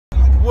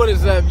What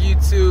is up,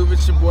 YouTube?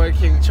 It's your boy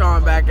King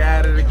Chon back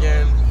at it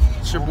again.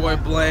 It's your boy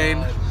Blaine.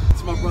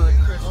 It's my brother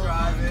Chris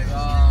driving.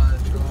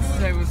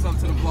 Say what's up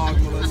to the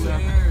vlog, Melissa.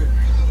 Say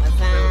what's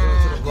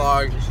up to the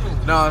vlog.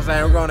 Know what I'm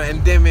saying? We're going to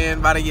Endymion,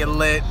 about to get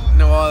lit.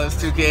 New Orleans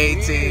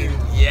 2K18.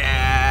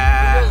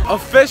 Yeah.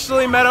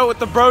 Officially met up with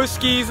the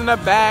broskis in the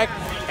back,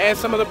 and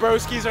some of the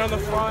broskis are in the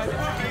front.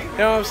 You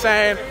know what I'm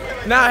saying?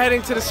 Now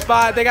heading to the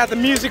spot. They got the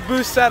music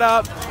booth set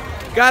up.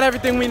 Got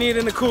everything we need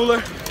in the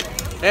cooler.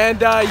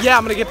 And yeah,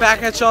 I'm gonna get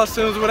back at y'all as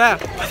soon as we're there.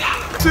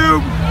 YouTube,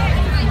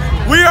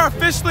 we are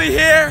officially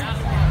here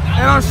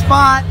at our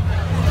spot.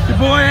 Your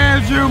boy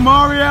Andrew,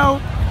 Mario,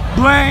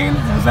 Blaine.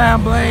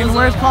 I'm Blaine.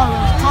 Where's Carlos?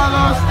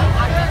 Carlos.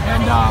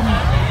 And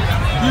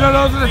you know,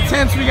 those are the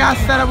tents we got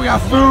set up. We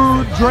got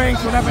food,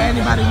 drinks, whatever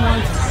anybody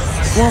wants.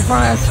 We're in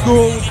front of that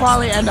school. We'll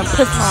probably end up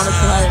pissing on it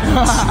tonight.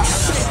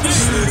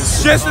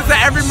 Just as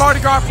every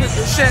Mardi Gras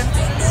position.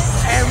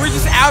 And we're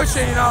just out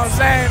here, you know what I'm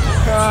saying?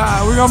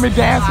 We're gonna be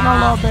dancing a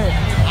little bit.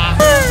 I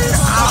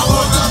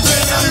woke up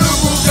in a new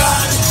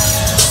Bugatti.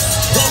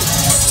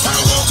 I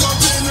woke up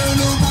in a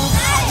new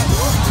Bugatti.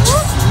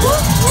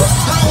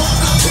 I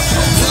woke up in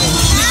a new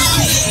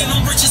Bugatti. And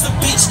I'm rich as a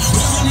bitch.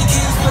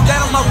 Put that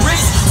on my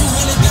wrist.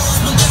 $200,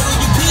 put that on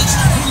your bitch.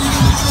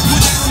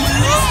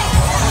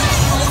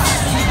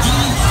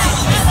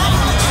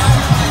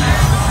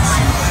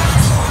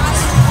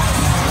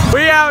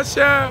 We out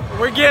here,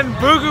 we're getting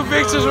buku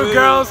pictures with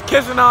girls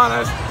kissing on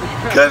us,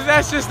 cause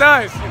that's just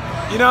us.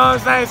 You know what I'm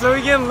saying? So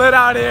we getting lit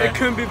out here. It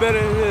couldn't be better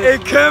than this.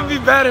 It couldn't be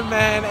better,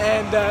 man.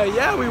 And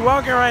yeah, we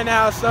walking right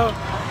now. So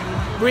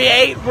we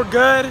ate, we're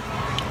good.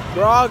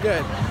 We're all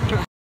good.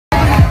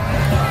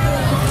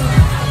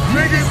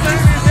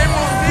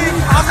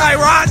 I'm like,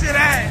 roger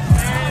that.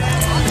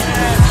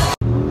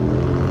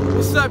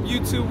 What's up,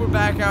 YouTube? We're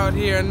back out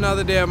here,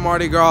 another day of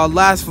Mardi Gras.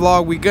 Last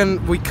vlog, we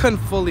couldn't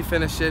fully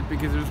finish it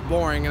because it was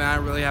boring and I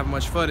didn't really have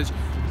much footage.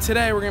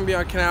 Today we're gonna be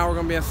on Canal, we're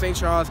gonna be on St.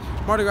 Charles,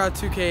 Mardi Gras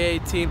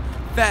 2K18,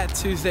 Fat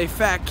Tuesday,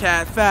 Fat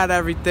Cat, Fat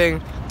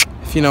everything,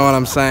 if you know what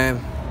I'm saying.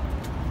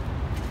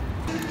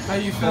 How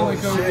you feeling,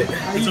 Kobe?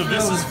 So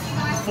this is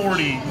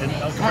 40 and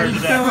compared to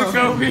that.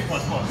 Kobe?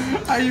 Plus.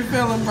 How you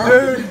feeling,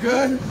 bro? Dude,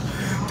 good?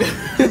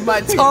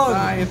 My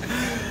tongue.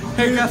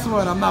 Hey, guess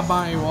what? I'm not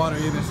buying water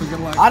either, so good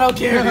luck. I don't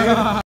care,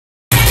 dude.